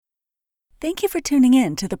Thank you for tuning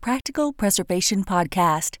in to the Practical Preservation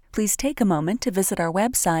Podcast. Please take a moment to visit our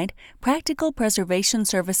website,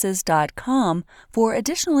 practicalpreservationservices.com, for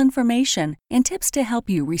additional information and tips to help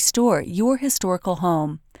you restore your historical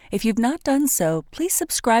home. If you've not done so, please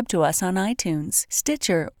subscribe to us on iTunes,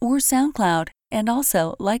 Stitcher, or SoundCloud, and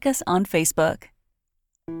also like us on Facebook.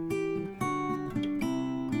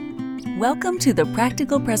 Welcome to the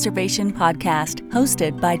Practical Preservation Podcast,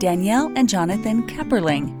 hosted by Danielle and Jonathan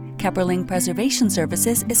Kepperling. Kepperling Preservation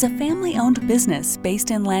Services is a family-owned business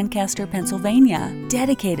based in Lancaster, Pennsylvania,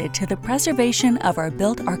 dedicated to the preservation of our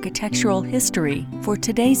built architectural history for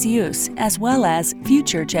today's use as well as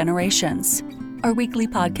future generations. Our weekly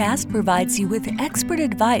podcast provides you with expert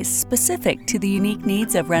advice specific to the unique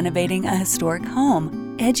needs of renovating a historic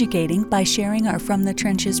home, educating by sharing our From the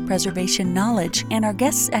Trenches preservation knowledge and our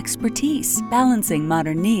guests' expertise, balancing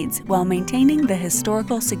modern needs while maintaining the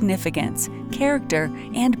historical significance, character,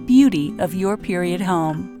 and beauty of your period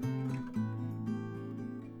home.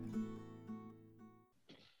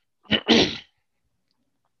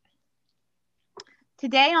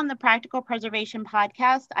 Today on the Practical Preservation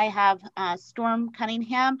Podcast, I have Storm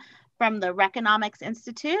Cunningham from the RECONOMICS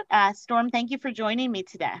Institute. Storm, thank you for joining me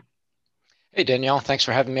today. Hey, Danielle, thanks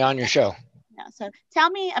for having me on your show. Yeah, so tell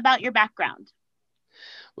me about your background.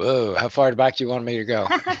 Whoa, how far back do you want me to go?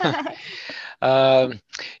 I'm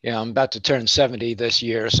about to turn 70 this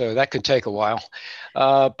year, so that could take a while.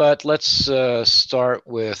 But let's start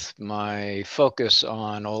with my focus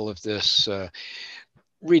on all of this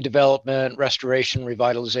redevelopment, restoration,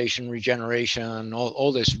 revitalization, regeneration,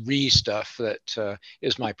 all this stuff that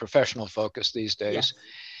is my professional focus these days.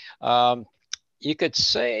 Yes. You could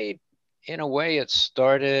say, in a way, it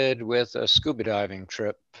started with a scuba diving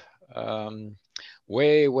trip.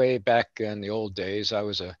 Way back in the old days, I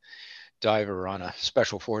was a diver on a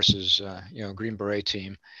Special Forces, Green Beret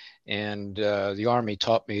team. And the Army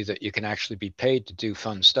taught me that you can actually be paid to do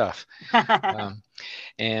fun stuff. Although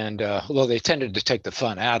they tended to take the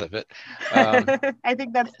fun out of it. I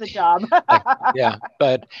think that's the job.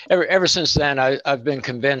 But ever since then, I've been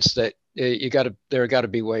convinced that there got to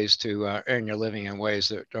be ways to earn your living in ways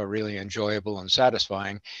that are really enjoyable and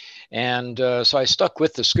satisfying. And so I stuck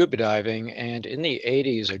with the scuba diving. And in the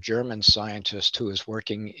 80s, a German scientist who was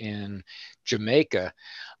working in Jamaica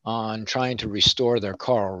on trying to restore their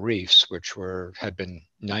coral reefs, which had been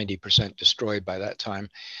 90% destroyed by that time,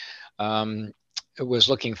 was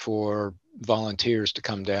looking for volunteers to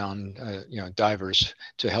come down, divers,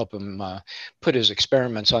 to help him put his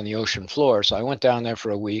experiments on the ocean floor. So I went down there for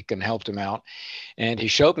a week and helped him out. And he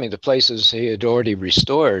showed me the places he had already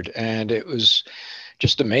restored. And it was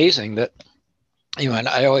just amazing that, and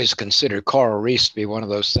I always consider coral reefs to be one of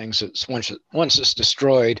those things that once it's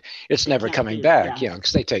destroyed, it's never coming back,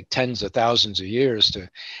 because they take tens of thousands of years to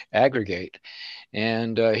aggregate.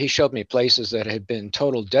 And he showed me places that had been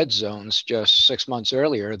total dead zones just 6 months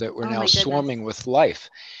earlier that were now swarming with life.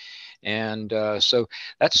 And so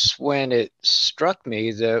that's when it struck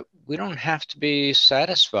me that we don't have to be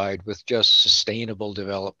satisfied with just sustainable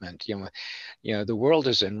development. The world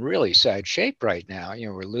is in really sad shape right now.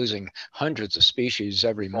 We're losing hundreds of species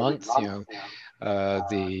every month.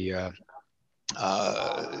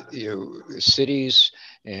 Cities,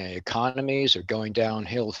 economies are going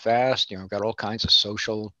downhill fast. Got all kinds of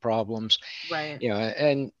social problems. Right.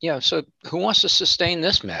 So who wants to sustain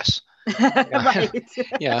this mess? Right.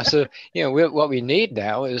 So what we need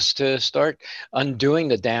now is to start undoing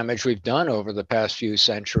the damage we've done over the past few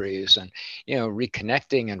centuries, and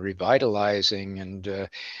reconnecting and revitalizing and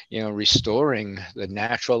restoring the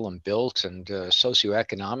natural and built and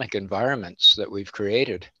socioeconomic environments that we've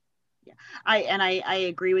created. I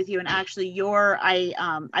agree with you. And actually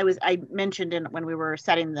I mentioned when we were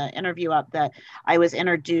setting the interview up that I was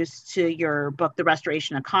introduced to your book, The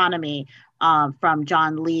Restoration Economy, from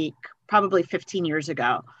John Leake, probably 15 years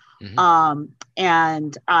ago. Mm-hmm.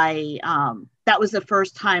 And that was the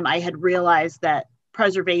first time I had realized that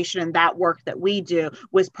preservation and that work that we do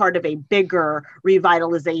was part of a bigger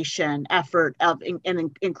revitalization effort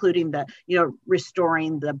including the,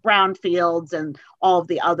 restoring the brownfields and all of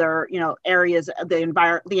the other, areas of the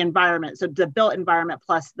environment. So the built environment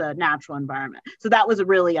plus the natural environment. So that was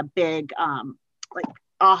really a big,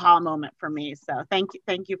 aha moment for me. So thank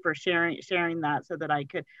you for sharing that so that I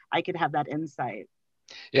could have that insight.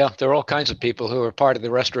 Yeah, there are all kinds of people who are part of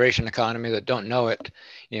the restoration economy that don't know it,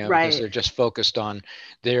 because they're just focused on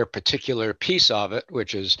their particular piece of it,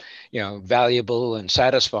 which is, valuable and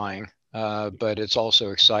satisfying. But it's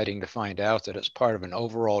also exciting to find out that it's part of an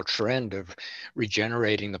overall trend of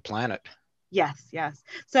regenerating the planet. Yes, yes.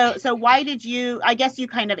 So why did you, I guess you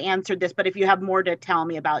kind of answered this, but if you have more to tell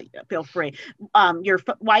me about, feel free.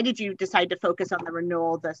 Why did you decide to focus on the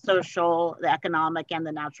renewal, the social, the economic, and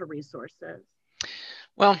the natural resources?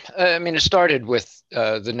 Well, I mean, it started with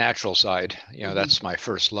the natural side. That's my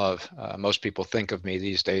first love. Most people think of me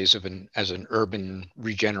these days as an urban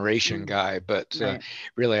regeneration guy, but Right.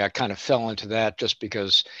 really I kind of fell into that just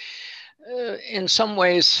because in some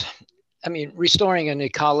ways, I mean, restoring an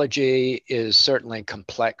ecology is certainly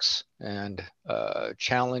complex and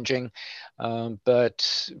challenging,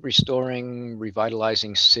 but restoring,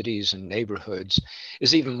 revitalizing cities and neighborhoods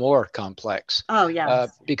is even more complex. Oh,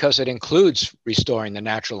 yes. Because it includes restoring the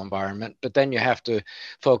natural environment, but then you have to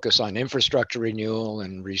focus on infrastructure renewal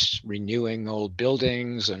and renewing old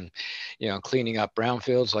buildings and, cleaning up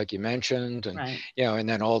brownfields like you mentioned, and, Right. and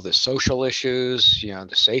then all the social issues, the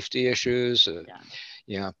safety issues,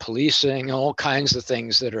 policing, all kinds of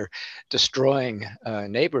things that are destroying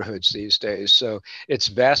neighborhoods these days. So it's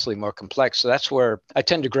vastly more complex. So that's where I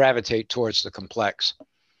tend to gravitate towards the complex.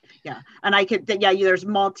 Yeah. And there's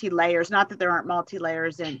multi-layers, not that there aren't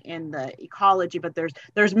multi-layers in the ecology, but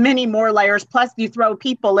there's many more layers. Plus you throw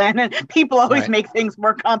people in, and people always make things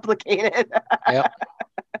more complicated. Yep.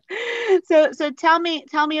 So tell me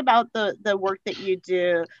about the work that you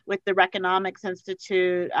do with the RECONOMICS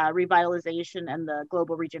Institute, revitalization, and the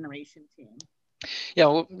Global Regeneration Team. Yeah,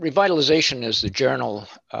 well, Revitalization is the journal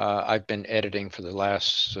I've been editing for the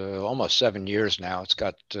last almost 7 years now. It's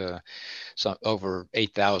got over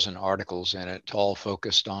 8,000 articles in it, all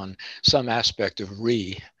focused on some aspect of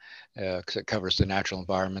because it covers the natural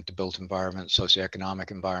environment, the built environment, socioeconomic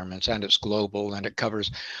environments, and it's global, and it covers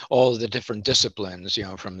all the different disciplines,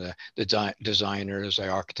 from the designers, the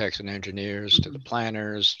architects and engineers, to the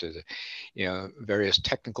planners, to the various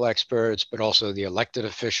technical experts, but also the elected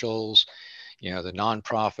officials, the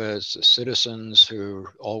nonprofits, the citizens who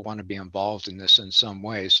all want to be involved in this in some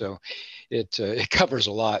way. So it covers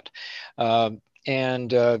a lot.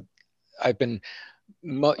 And I've been,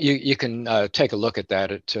 you can take a look at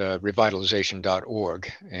that at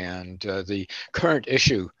revitalization.org. And the current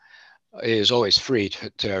issue is always free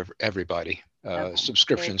to everybody.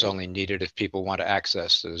 Subscriptions only needed if people want to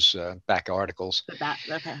access those back articles.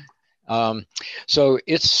 Okay. So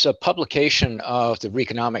it's a publication of the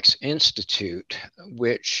RECONOMICS Institute,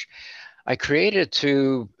 which I created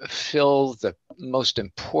to fill the most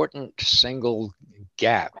important single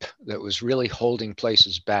gap that was really holding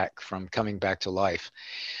places back from coming back to life.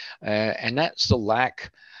 And that's the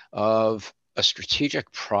lack of a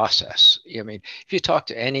strategic process. I mean, if you talk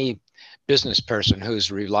to any business person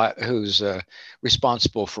who's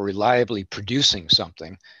responsible for reliably producing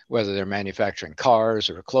something, whether they're manufacturing cars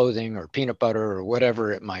or clothing or peanut butter or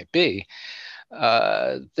whatever it might be,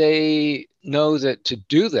 they know that to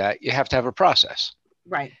do that, you have to have a process.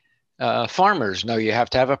 Right. Farmers know you have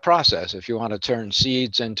to have a process. If you want to turn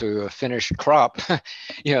seeds into a finished crop,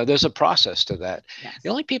 there's a process to that. Yes. The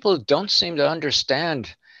only people who don't seem to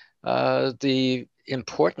understand the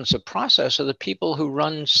importance of process are the people who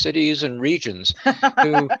run cities and regions,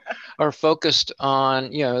 who are focused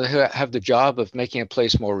on, who have the job of making a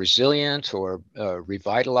place more resilient or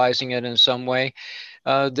revitalizing it in some way.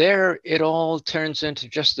 There, it all turns into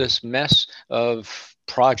just this mess of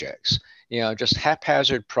projects. Just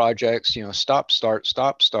haphazard projects, stop, start,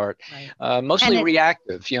 right. Mostly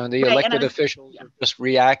reactive. The elected officials are just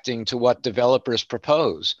reacting to what developers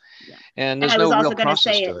propose. Yeah. And there's no real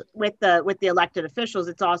process to it. With the elected officials,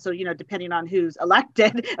 it's also, depending on who's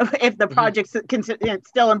elected, if the project's it's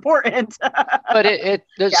still important. But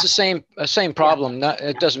it's the same problem.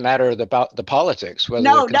 It doesn't matter about the politics, whether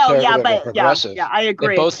they're conservative or progressive. Yeah, I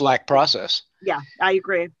agree. They both lack process. Yeah, I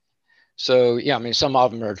agree. So, I mean, some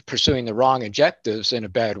of them are pursuing the wrong objectives in a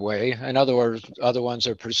bad way, and other ones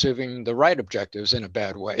are pursuing the right objectives in a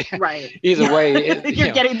bad way. Right. Either way,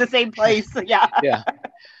 you're getting the same place. Yeah.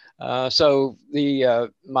 Yeah. So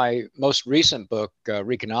my most recent book,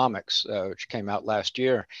 RECONOMICS, which came out last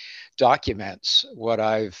year, documents what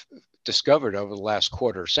I've discovered over the last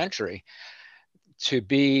quarter century to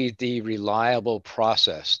be the reliable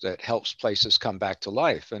process that helps places come back to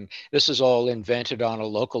life. And this is all invented on a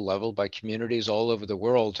local level by communities all over the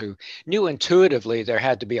world who knew intuitively there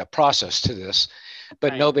had to be a process to this,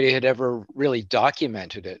 but nobody had ever really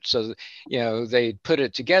documented it. So, they put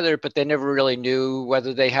it together, but they never really knew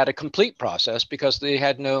whether they had a complete process because they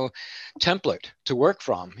had no template to work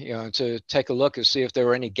from, to take a look and see if there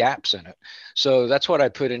were any gaps in it. So that's what I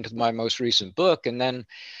put into my most recent book. And then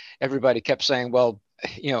everybody kept saying, well,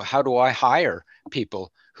 how do I hire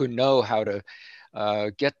people who know how to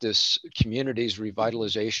get this community's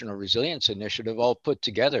revitalization or resilience initiative all put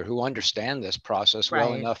together, who understand this process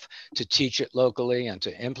well enough to teach it locally and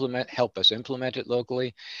to help us implement it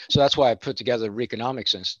locally. So that's why I put together the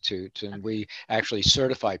RECONOMICS Institute, and we actually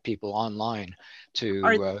certify people online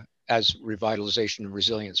as revitalization and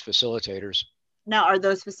resilience facilitators. Now, are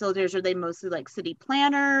those facilitators, are they mostly like city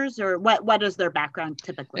planners, or what is their background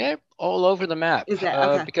typically? They're all over the map. Is that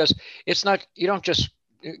okay? Because it's not, you don't just,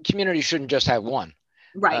 community shouldn't just have one.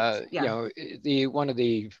 Right. You know, one of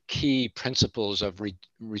the key principles of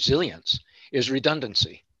resilience is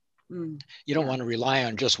redundancy. You don't want to rely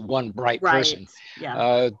on just one bright person.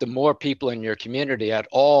 The more people in your community at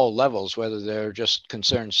all levels, whether they're just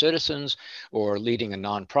concerned citizens or leading a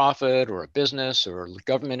nonprofit or a business or a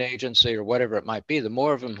government agency or whatever it might be, the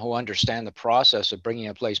more of them who understand the process of bringing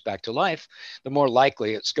a place back to life, the more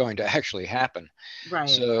likely it's going to actually happen. Right.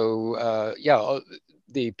 So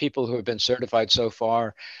the people who have been certified so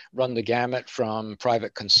far run the gamut from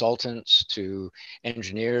private consultants to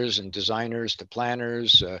engineers and designers to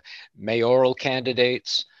planners, mayoral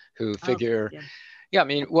candidates who figure, I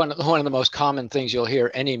mean, one of the most common things you'll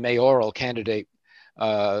hear any mayoral candidate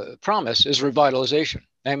promise is revitalization.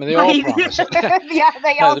 I mean, they all promise it.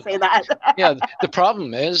 They all say that. The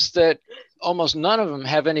problem is that almost none of them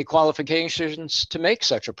have any qualifications to make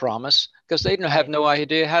such a promise, because they have no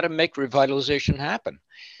idea how to make revitalization happen.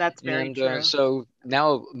 That's very true. So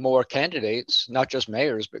now more candidates, not just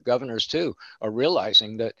mayors, but governors too, are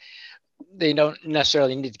realizing that they don't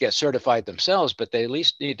necessarily need to get certified themselves, but they at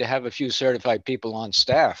least need to have a few certified people on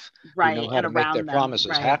staff who know how to make their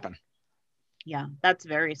promises happen. Yeah, that's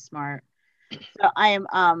very smart. So I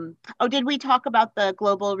am, did we talk about the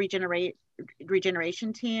global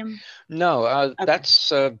regeneration team? No,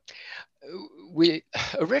 that's, we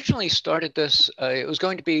originally started this, it was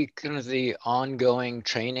going to be kind of the ongoing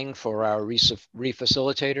training for our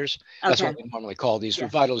refacilitators. That's what we normally call these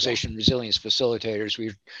revitalization resilience facilitators.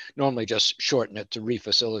 We normally just shorten it to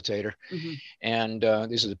refacilitator. And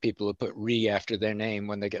these are the people who put re after their name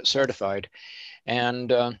when they get certified.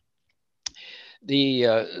 And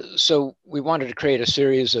so we wanted to create a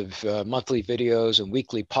series of monthly videos and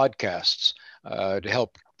weekly podcasts to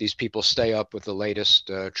help these people stay up with the latest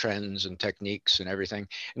trends and techniques and everything.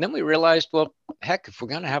 And then we realized, well, heck, if we're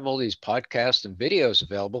going to have all these podcasts and videos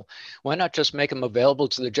available, why not just make them available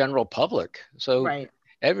to the general public? So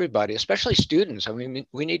everybody, especially students, I mean,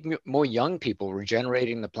 we need more young people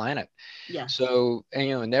regenerating the planet. So,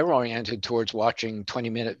 and they're oriented towards watching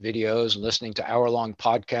 20-minute videos and listening to hour-long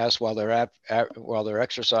podcasts while they're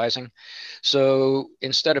exercising. So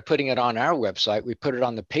instead of putting it on our website, we put it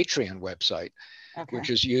on the Patreon website, which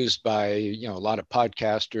is used by a lot of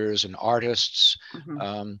podcasters and artists,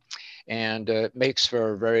 and it makes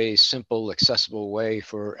for a very simple, accessible way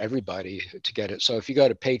for everybody to get it. So if you go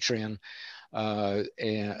to Patreon,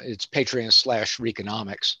 it's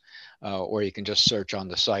Patreon/Reconomics, or you can just search on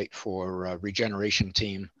the site for Regeneration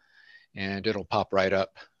Team, and it'll pop right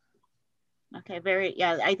up. Okay,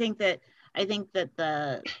 I think that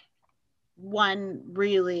the one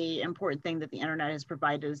really important thing that the internet has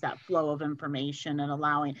provided is that flow of information and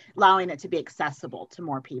allowing it to be accessible to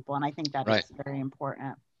more people. And I think that is very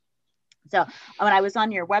important. So when I was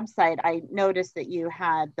on your website, I noticed that you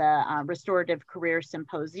had the Restorative Career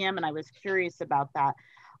Symposium, and I was curious about that.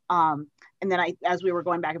 And then as we were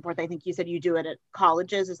going back and forth, I think you said you do it at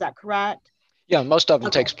colleges. Is that correct? Yeah, most of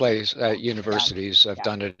them takes place at universities. I've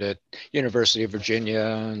done it at University of Virginia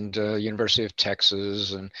and University of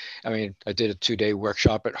Texas. And I mean, I did a 2-day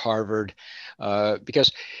workshop at Harvard because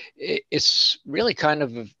it's really kind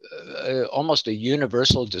of almost a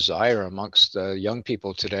universal desire amongst young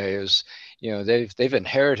people today is, they've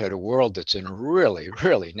inherited a world that's in really,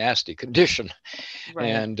 really nasty condition.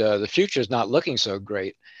 And the future is not looking so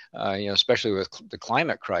great, especially with the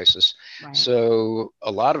climate crisis. So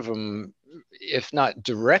a lot of them, if not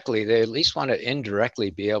directly, they at least want to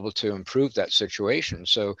indirectly be able to improve that situation.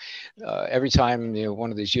 So every time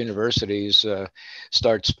one of these universities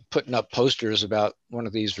starts putting up posters about one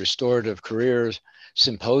of these restorative careers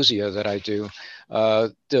symposia that I do,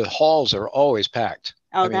 the halls are always packed.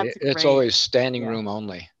 I mean, it's always standing room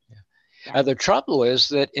only. The trouble is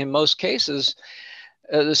that in most cases,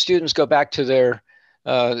 the students go back to their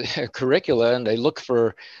curricula and they look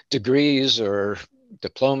for degrees or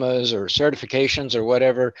diplomas or certifications or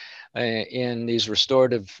whatever in these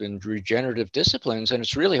restorative and regenerative disciplines, and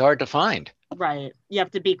it's really hard to find. You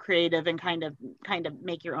have to be creative and kind of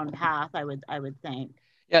make your own path, I would think.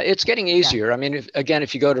 Yeah, it's getting easier. I mean,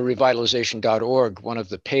 if you go to revitalization.org, one of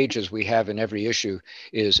the pages we have in every issue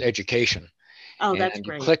is education. Oh, that's And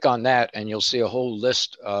you great. click on that and you'll see a whole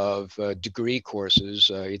list of degree courses,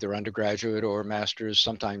 either undergraduate or master's,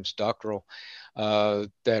 sometimes doctoral,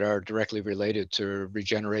 that are directly related to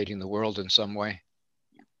regenerating the world in some way.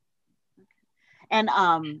 And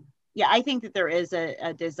yeah, I think that there is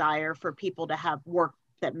a desire for people to have work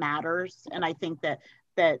that matters. And I think that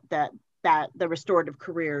the restorative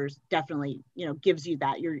careers definitely, gives you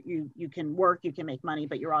that. You can work, you can make money,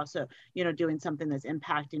 but you're also, doing something that's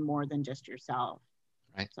impacting more than just yourself.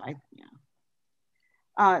 Right.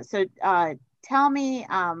 So tell me,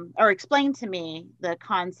 or explain to me the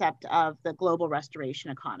concept of the global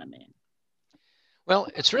restoration economy. Well,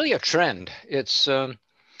 it's really a trend. It's kind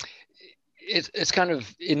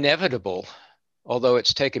of inevitable, although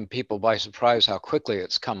it's taken people by surprise how quickly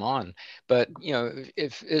it's come on. But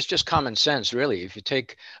if it's just common sense, really, if you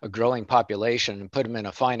take a growing population and put them in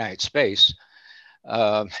a finite space,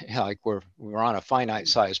 like we're on a finite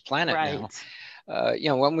sized planet right. now.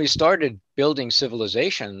 When we started building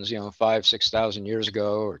civilizations, 5,000, 6,000 years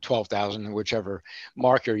ago, or 12,000, whichever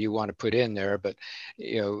marker you want to put in there, but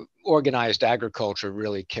organized agriculture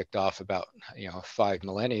really kicked off about 5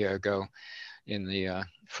 millennia ago in the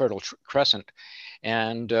Fertile Crescent,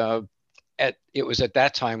 and it was at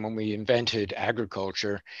that time when we invented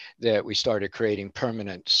agriculture that we started creating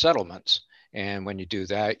permanent settlements. And when you do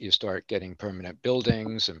that, you start getting permanent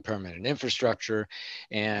buildings and permanent infrastructure.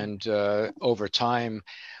 And over time,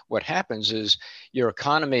 what happens is your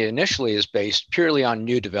economy initially is based purely on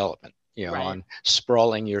new development, right. on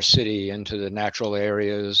sprawling your city into the natural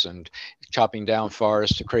areas and chopping down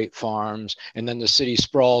forests to create farms. And then the city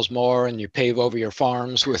sprawls more and you pave over your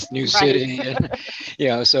farms with new city. And,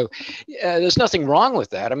 so there's nothing wrong with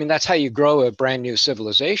that. I mean, that's how you grow a brand new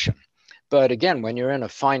civilization. But again, when you're in a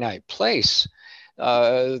finite place,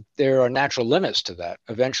 there are natural limits to that.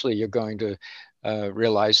 Eventually, you're going to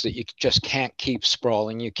realize that you just can't keep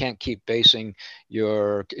sprawling. You can't keep basing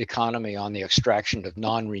your economy on the extraction of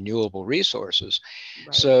non-renewable resources.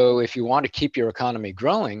 Right. So if you want to keep your economy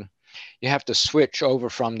growing, you have to switch over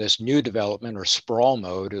from this new development or sprawl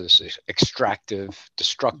mode, or this extractive,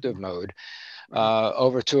 destructive mode,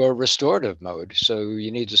 over to a restorative mode. So you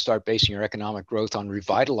need to start basing your economic growth on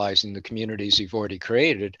revitalizing the communities you've already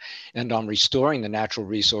created and on restoring the natural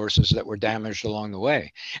resources that were damaged along the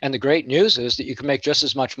way. And the great news is that you can make just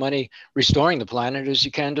as much money restoring the planet as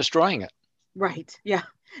you can destroying it. Right. Yeah.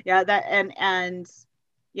 Yeah. That and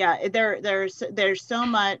yeah, there's so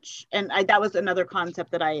much, and that was another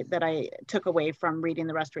concept that I took away from reading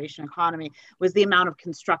the restoration economy, was the amount of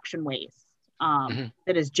construction waste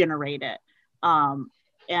that is generated. And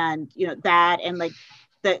that, and like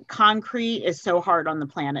the concrete is so hard on the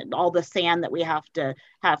planet, all the sand that we have to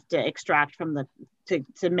extract from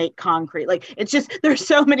to make concrete. Like, it's just, there's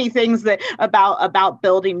so many things that about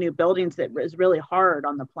building new buildings that is really hard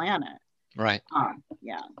on the planet. Right.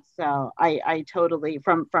 Yeah. So I totally,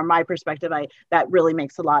 from my perspective, that really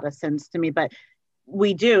makes a lot of sense to me. But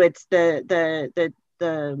it's the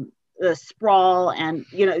sprawl, and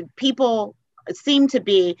people seem to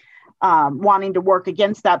be wanting to work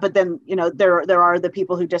against that, but then there are the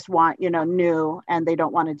people who just want new, and they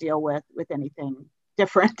don't want to deal with anything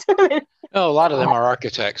different. Oh, a lot of them are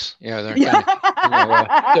architects. They're kind of,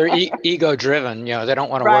 they're ego driven. They don't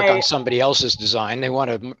want to work on somebody else's design. They want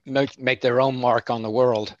to make their own mark on the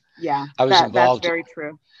world. Yeah, that's very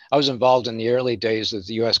true. I was involved in the early days of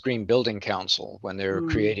the U.S. Green Building Council when they were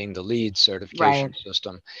creating the LEED certification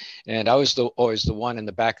system. And I was always the one in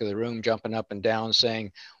the back of the room jumping up and down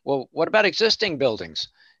saying, well, what about existing buildings?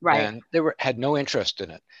 Right. And they had no interest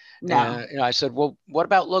in it. No. And I said, well, what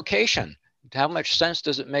about location? How much sense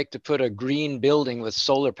does it make to put a green building with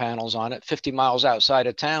solar panels on it 50 miles outside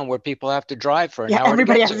of town where people have to drive for an hour?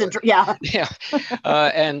 Everybody has to, yeah.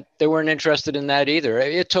 And they weren't interested in that either.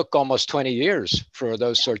 It took almost 20 years for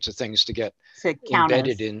those sorts of things to get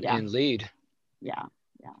embedded in LEED. Yeah.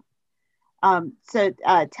 So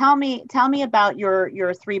tell me about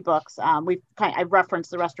your three books. I've referenced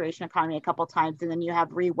the restoration economy a couple of times, and then you have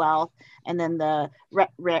ReWealth, and then the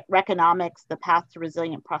RECONOMICS, the path to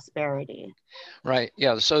resilient prosperity. Right.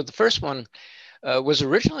 Yeah. So the first one was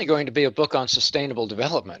originally going to be a book on sustainable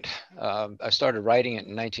development. I started writing it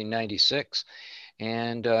in 1996,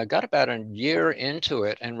 and got about a year into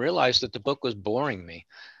it and realized that the book was boring me.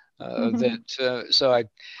 So I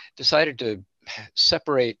decided to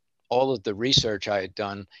separate all of the research I had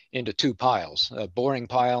done into two piles, a boring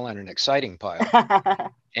pile and an exciting pile.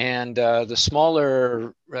 And the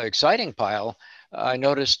smaller exciting pile, I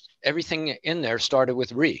noticed everything in there started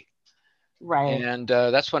with re. Right. And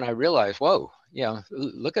that's when I realized, whoa,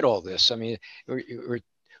 look at all this. I mean, we're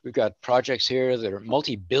We've got projects here that are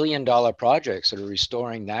multi-billion-dollar projects that are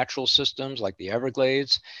restoring natural systems like the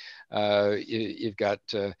Everglades. You've got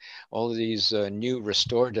all of these new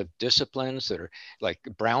restorative disciplines that are like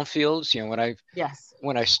brownfields. You know,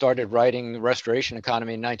 when I started writing the restoration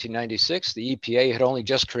economy in 1996, the EPA had only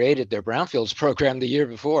just created their brownfields program the year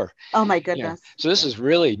before. Oh my goodness. So this is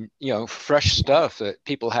really, fresh stuff that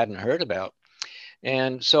people hadn't heard about.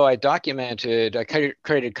 And so I created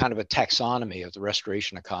kind of a taxonomy of the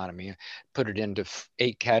restoration economy, put it into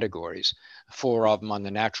 8 categories, 4 of them on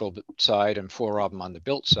the natural side and 4 of them on the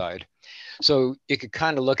built side. So you could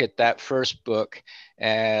kind of look at that first book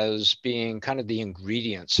as being kind of the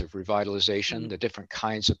ingredients of revitalization, the different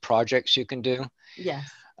kinds of projects you can do. Yes.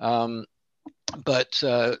 But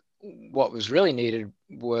what was really needed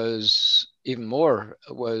was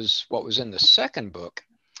what was in the second book,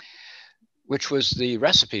 which was the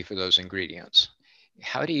recipe for those ingredients.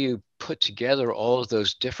 How do you put together all of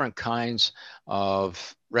those different kinds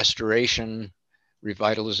of restoration,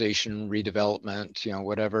 revitalization, redevelopment,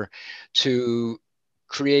 whatever, to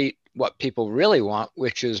create what people really want,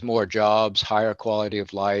 which is more jobs, higher quality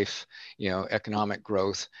of life, economic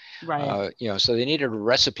growth. Right. So they needed a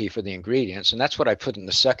recipe for the ingredients. And that's what I put in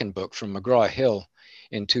the second book from McGraw-Hill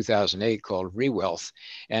in 2008 called Rewealth.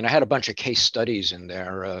 And I had a bunch of case studies in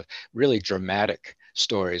there, really dramatic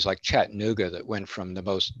stories like Chattanooga that went from the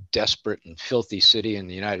most desperate and filthy city in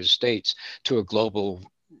the United States to a global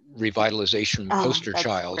revitalization poster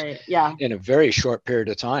child in a very short period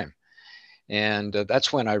of time. And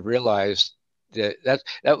that's when I realized that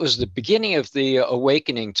was the beginning of the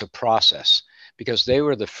awakening to process, because they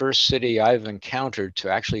were the first city I've encountered to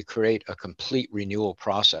actually create a complete renewal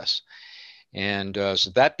process. And so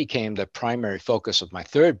that became the primary focus of my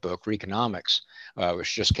third book, RECONOMICS,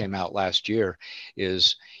 which just came out last year,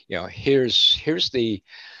 is, here's the,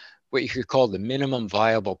 what you could call the minimum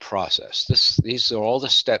viable process. These are all the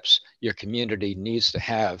steps your community needs to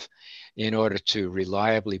have in order to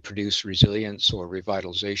reliably produce resilience or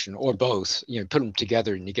revitalization, or both. Put them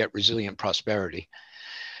together and you get resilient prosperity.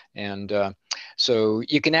 And so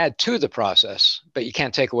you can add to the process, but you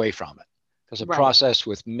can't take away from it, because a process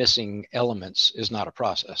with missing elements is not a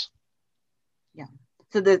process. Yeah.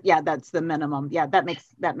 So that's the minimum. Yeah, that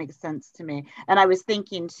makes sense to me. And I was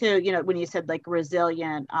thinking too, when you said like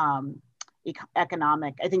resilient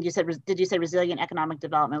economic, I think you said, did you say resilient economic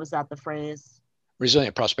development? Was that the phrase?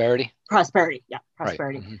 Resilient prosperity. Prosperity. Yeah.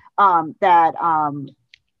 Prosperity. Right.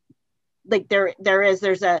 Like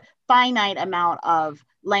there's a finite amount of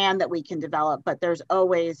land that we can develop, but there's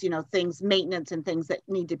always, things, maintenance and things that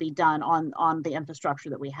need to be done on the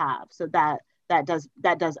infrastructure that we have. So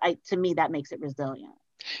to me, that makes it resilient.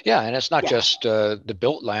 Yeah, and it's not just the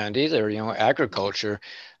built land either, agriculture.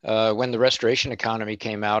 When the restoration economy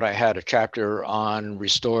came out, I had a chapter on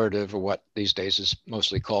restorative, or what these days is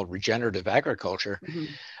mostly called regenerative agriculture.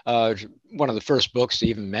 One of the first books to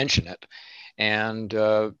even mention it. And,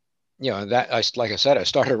 like I said, I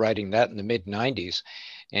started writing that in the mid-90s.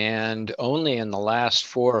 And only in the last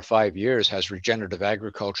 4 or 5 years has regenerative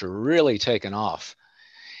agriculture really taken off.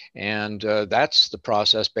 And that's the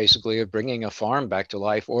process basically of bringing a farm back to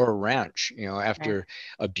life, or a ranch, after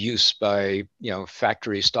abuse by,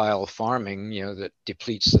 factory style farming, that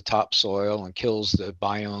depletes the topsoil and kills the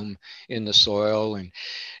biome in the soil and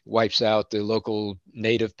wipes out the local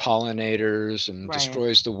native pollinators and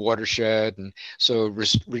destroys the watershed. And so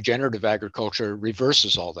regenerative agriculture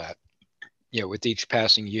reverses all that. With each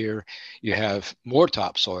passing year, you have more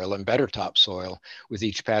topsoil and better topsoil. With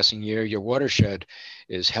each passing year, your watershed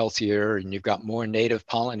is healthier and you've got more native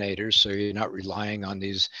pollinators. So you're not relying on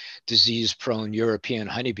these disease-prone European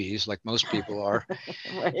honeybees like most people are.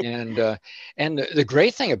 And the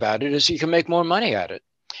great thing about it is you can make more money at it.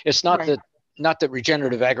 It's not that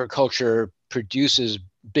regenerative agriculture produces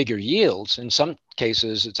bigger yields. In some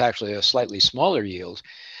cases, it's actually a slightly smaller yield.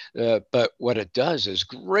 But what it does is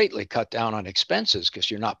greatly cut down on expenses,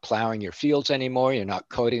 because you're not plowing your fields anymore. You're not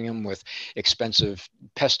coating them with expensive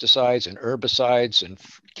pesticides and herbicides and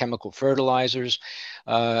chemical fertilizers.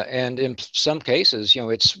 And in some cases,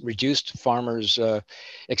 it's reduced farmers'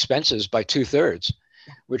 expenses by 2/3.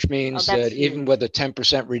 Which means that even with a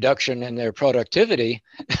 10% reduction in their productivity,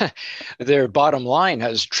 their bottom line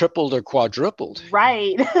has tripled or quadrupled.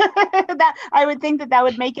 Right. That I would think that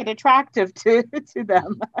would make it attractive to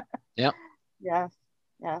them. Yeah. Yes.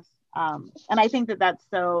 And I think that that's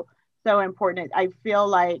so important. I feel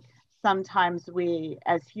like sometimes we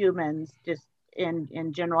as humans just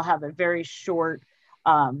in general have a very short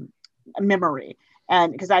memory.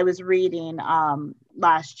 And because I was reading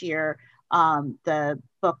last year the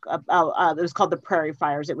book about, it was called The Prairie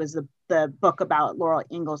Fires. It was the book about Laura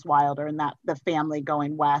Ingalls Wilder and that the family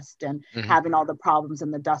going west and having all the problems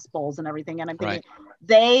in the Dust Bowls and everything. And I'm thinking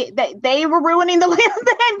they were ruining the land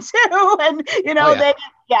then too. And you know,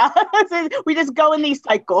 so we just go in these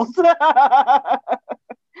cycles.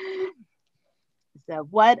 So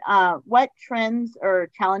what trends or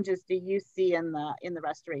challenges do you see in the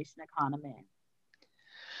restoration economy?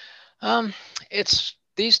 It's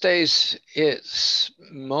these days, it's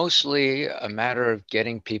mostly a matter of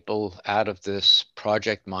getting people out of this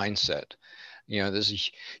project mindset. You know, there's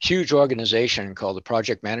a huge organization called the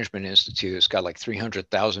Project Management Institute. It's got like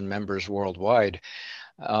 300,000 members worldwide.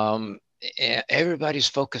 Everybody's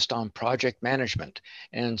focused on project management,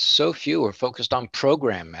 and so few are focused on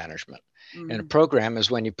program management. And a program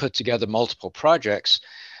is when you put together multiple projects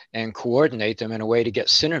and coordinate them in a way to get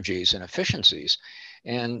synergies and efficiencies.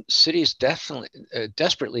 And cities definitely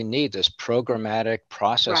desperately need this programmatic,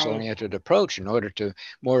 process-oriented approach in order to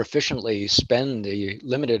more efficiently spend the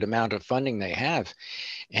limited amount of funding they have.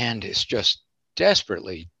 And it's just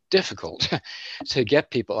desperately difficult to get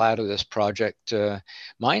people out of this project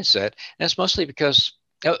mindset. And it's mostly because,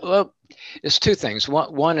 well, it's two things.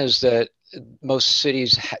 One is that most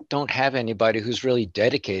cities don't have anybody who's really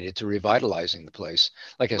dedicated to revitalizing the place.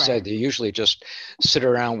 Like I said, they usually just sit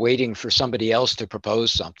around waiting for somebody else to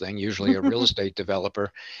propose something, usually a real estate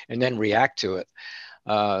developer, and then react to it.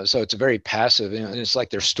 So it's very passive. You know, it's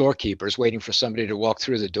like they're storekeepers waiting for somebody to walk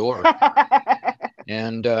through the door.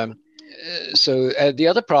 And so the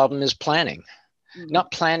other problem is planning,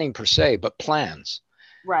 not planning per se, but plans.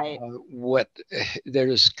 Right.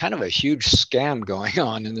 There's kind of a huge scam going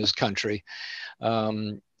on in this country,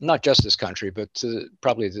 not just this country, but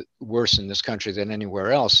probably worse in this country than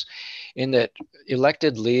anywhere else, in that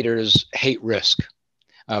elected leaders hate risk,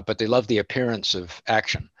 but they love the appearance of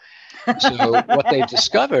action. So what they've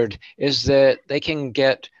discovered is that they can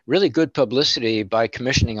get really good publicity by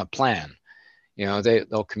commissioning a plan. You know,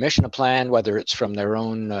 they'll commission a plan, whether it's from their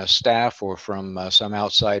own staff or from some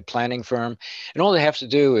outside planning firm. And all they have to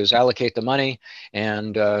do is allocate the money,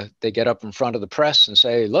 and they get up in front of the press and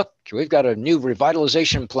say, look, we've got a new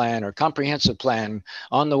revitalization plan or comprehensive plan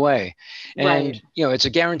on the way. And, you know, it's a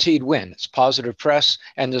guaranteed win. It's positive press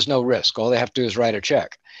and there's no risk. All they have to do is write a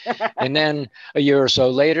check. And then a year or so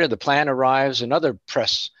later, the plan arrives, another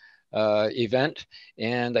press event,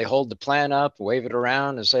 and they hold the plan up, wave it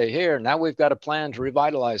around and say, here, now we've got a plan to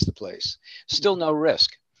revitalize the place. Still no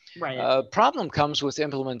risk. Problem comes with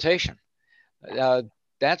implementation.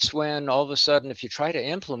 That's when all of a sudden, if you try to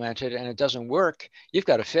implement it and it doesn't work, you've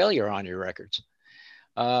got a failure on your records.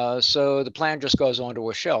 So the plan just goes onto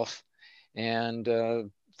a shelf, and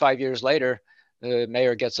 5 years later, the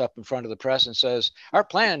mayor gets up in front of the press and says, our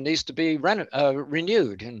plan needs to be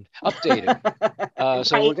renewed and updated.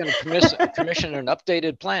 So we're going to commission an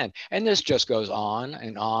updated plan. And this just goes on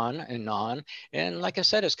and on and on. And like I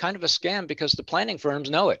said, it's kind of a scam because the planning firms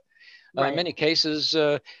know it. In many cases,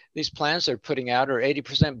 these plans they're putting out are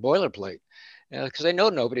 80% boilerplate because they know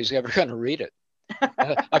nobody's ever going to read it.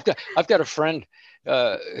 I've got a friend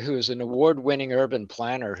who is an award-winning urban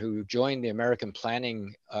planner who joined the American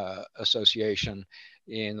Planning Association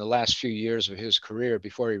in the last few years of his career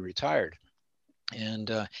before he retired.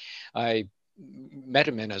 And I met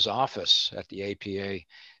him in his office at the APA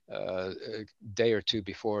a day or two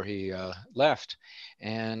before he left,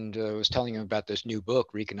 and was telling him about this new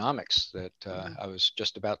book, RECONOMICS, that I was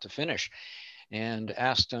just about to finish, and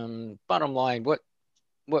asked him, bottom line,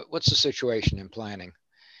 what's the situation in planning?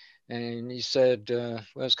 And he said,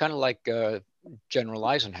 well, it's kind of like General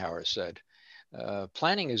Eisenhower said,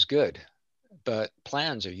 planning is good, but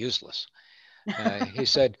plans are useless. He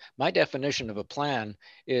said, my definition of a plan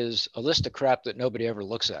is a list of crap that nobody ever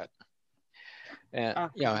looks at. And,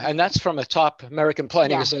 you know, and that's from a top American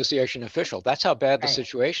Planning Association official. That's how bad the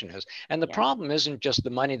situation is. And the problem isn't just the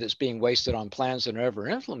money that's being wasted on plans that are never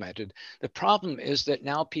implemented. The problem is that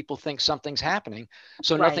now people think something's happening,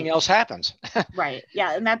 so nothing else happens.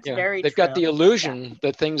 Yeah, and that's very They've got the illusion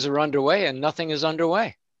that things are underway and nothing is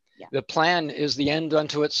underway. The plan is the end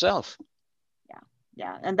unto itself.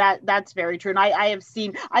 Yeah, and that's very true. And I have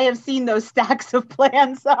seen those stacks of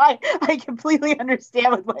plans. So I completely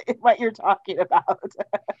understand what you're talking about.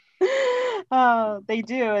 They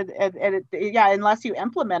do, and unless you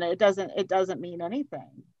implement it, it doesn't mean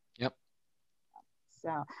anything. Yep.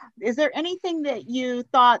 So, is there anything that you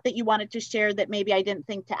thought that you wanted to share that maybe I didn't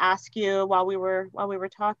think to ask you while we were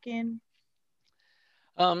talking?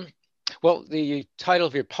 Well, the title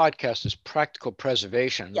of your podcast is Practical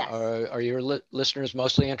Preservation. Yes. Are your listeners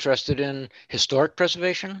mostly interested in historic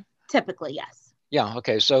preservation? Typically, yes. Yeah.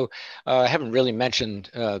 Okay. So I haven't really mentioned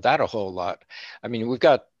that a whole lot. I mean, we've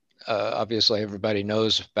got obviously everybody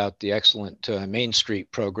knows about the excellent Main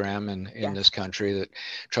Street program in this Yes. country that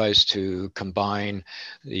tries to combine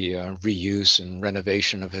the reuse and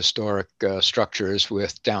renovation of historic structures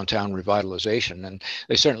with downtown revitalization. And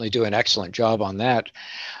they certainly do an excellent job on that.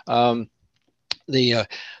 Um, the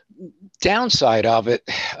downside of it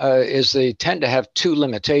is they tend to have two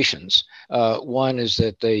limitations. One is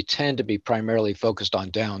that they tend to be primarily focused on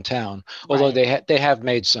downtown, although Right. they have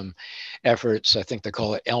made some efforts. I think they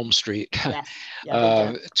call it Elm Street, Yes. Yeah,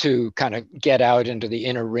 they do. to kind of get out into the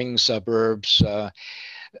inner ring suburbs. Uh,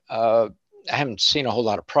 I haven't seen a whole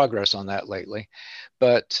lot of progress on that lately,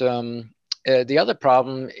 but the other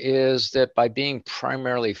problem is that by being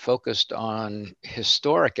primarily focused on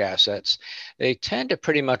historic assets, they tend to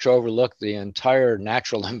pretty much overlook the entire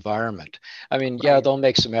natural environment. I mean, yeah, Right. they'll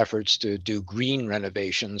make some efforts to do green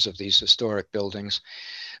renovations of these historic buildings,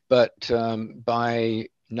 but by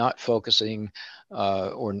not focusing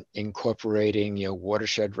or incorporating,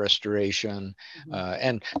 watershed restoration, Mhm.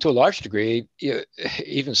 and to a large degree,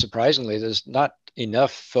 even surprisingly, there's not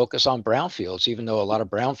enough focus on brownfields, even though a lot of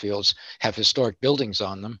brownfields have historic buildings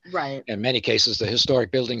on them. Right. In many cases, the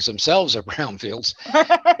historic buildings themselves are brownfields.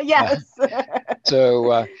 Uh, Yes.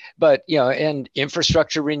 but and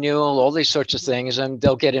infrastructure renewal, all these sorts of Mhm. things, and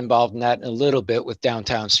they'll get involved in that in a little bit with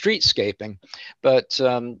downtown streetscaping. But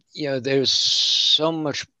there's so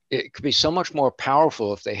much. It could be so much more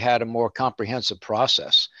powerful if they had a more comprehensive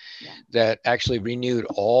process Yeah. that actually renewed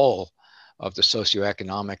all of the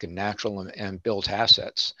socioeconomic and natural and built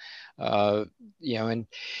assets. Uh, and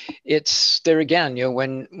it's there again,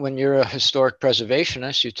 when you're a historic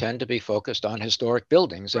preservationist, you tend to be focused on historic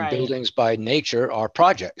buildings, and Right. buildings by nature are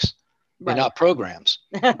projects. They're Right. not programs.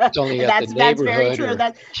 It's only And at the that's very neighborhood true. or And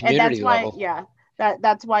that's community why, level. yeah,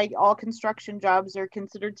 that's why all construction jobs are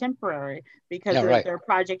considered temporary because Yeah, right, they're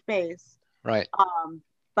project based. right. Um,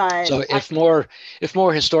 but So if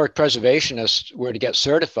more historic preservationists were to get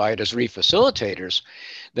certified as refacilitators,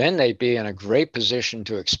 then they'd be in a great position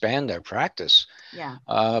to expand their practice, yeah,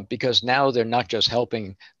 because now they're not just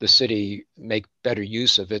helping the city make better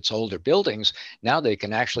use of its older buildings. Now they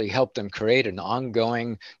can actually help them create an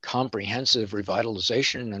ongoing, comprehensive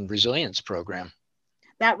revitalization and resilience program.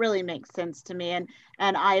 that really makes sense to me.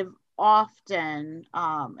 And I've often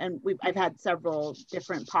I've had several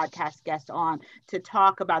different podcast guests on to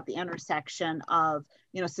talk about the intersection of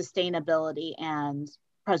sustainability and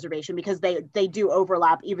preservation because they do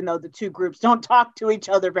overlap even though the two groups don't talk to each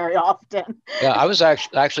other very often. Yeah, I was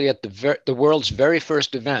actually at the world's very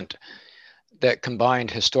first event that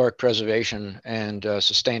combined historic preservation and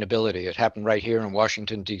sustainability. It happened right here in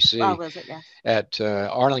Washington, Oh, D.C. was it? Yes. at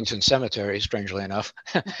Arlington Cemetery, strangely enough.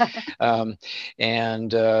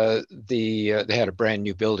 And they had a brand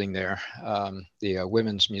new building there, the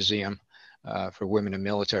Women's Museum for Women in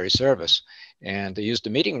Military Service. And they used the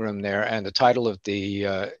meeting room there. And the title of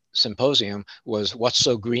the symposium was "What's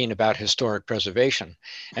So Green About Historic Preservation?"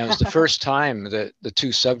 And it was the first time that the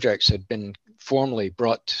two subjects had been formally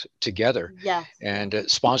brought together, Yes. and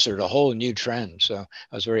it sponsored a whole new trend. So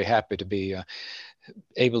I was very happy to be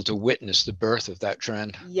able to witness the birth of that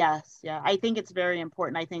trend. Yes, yeah. I think it's very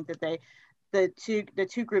important. I think that the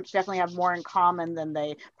two groups definitely have more in common than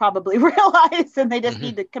they probably realize, and they just Mm-hmm.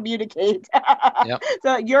 need to communicate. Yep.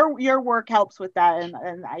 So your work helps with that,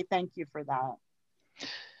 and I thank you for that.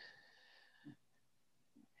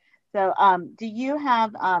 So, do you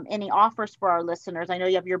have any offers for our listeners? I know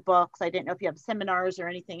you have your books. I didn't know if you have seminars or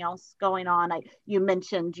anything else going on. You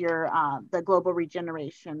mentioned your the global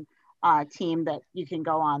regeneration team that you can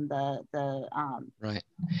go on the. Right.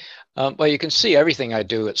 Well, you can see everything I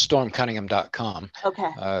do at stormcunningham.com,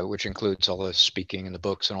 Okay. which includes all the speaking and the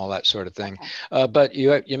books and all that sort of thing. Okay. But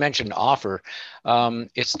you mentioned offer.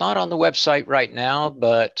 It's not on the website right now,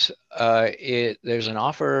 but there's an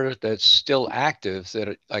offer that's still active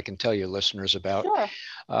that I can tell your listeners about. Sure.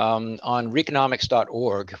 On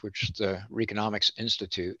reconomics.org, which is the RECONOMICS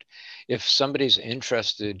Institute. If somebody's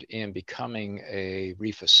interested in becoming a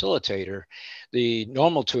refacilitator, the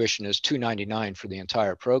normal tuition is $299 for the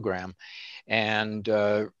entire program. And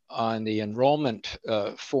on the enrollment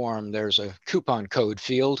form, there's a coupon code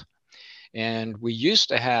field. And we used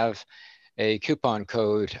to have a coupon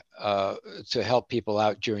code to help people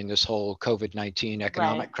out during this whole COVID-19 Right.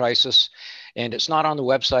 economic crisis. And it's not on the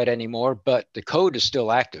website anymore, but the code is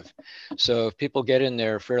still active. So if people get in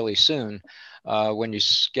there fairly soon, when you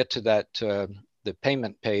get to that, the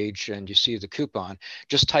payment page and you see the coupon,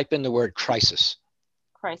 just type in the word crisis.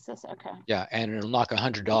 Crisis. Okay. Yeah, and it'll knock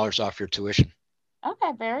 $100 off your tuition.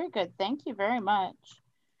 Okay. Very good. Thank you very much.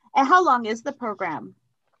 And how long is the program?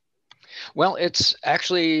 Well, it's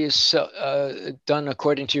actually done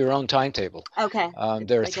according to your own timetable. Okay.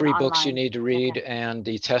 There are like 3 books you need to read, and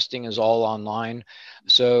the testing is all online.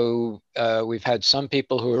 So we've had some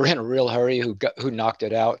people who are in a real hurry who knocked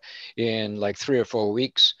it out in like 3 or 4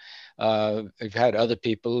 weeks. We've had other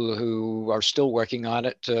people who are still working on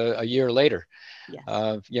it a year later. Yes.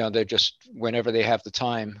 They're just whenever they have the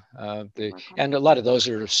time. And a lot of those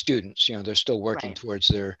are students. They're still working towards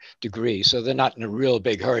their degree, so they're not in a real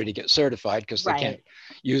big hurry to get certified because they can't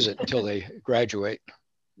use it until they graduate.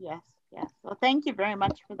 Yes. Well, thank you very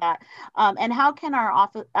much for that. And how can our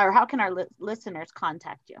listeners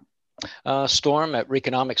contact you?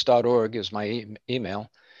 Storm@reconomics.org is my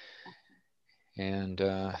email. And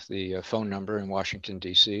the phone number in Washington,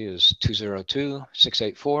 D.C. is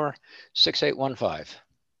 202-684-6815.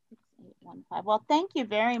 Well, thank you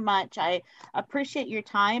very much. I appreciate your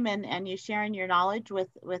time and you sharing your knowledge with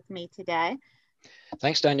me today.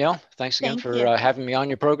 Thanks, Danielle. Thanks again for having me on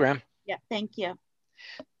your program. Yeah, thank you.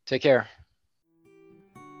 Take care.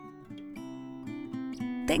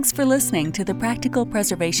 Thanks for listening to the Practical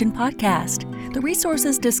Preservation Podcast. The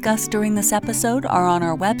resources discussed during this episode are on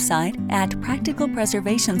our website at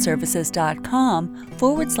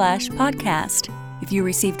practicalpreservationservices.com/podcast. If you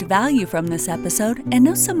received value from this episode and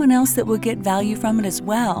know someone else that will get value from it as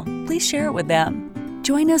well, please share it with them.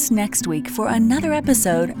 Join us next week for another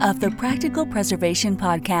episode of the Practical Preservation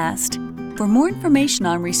Podcast. For more information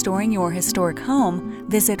on restoring your historic home,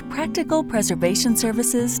 visit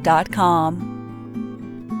practicalpreservationservices.com.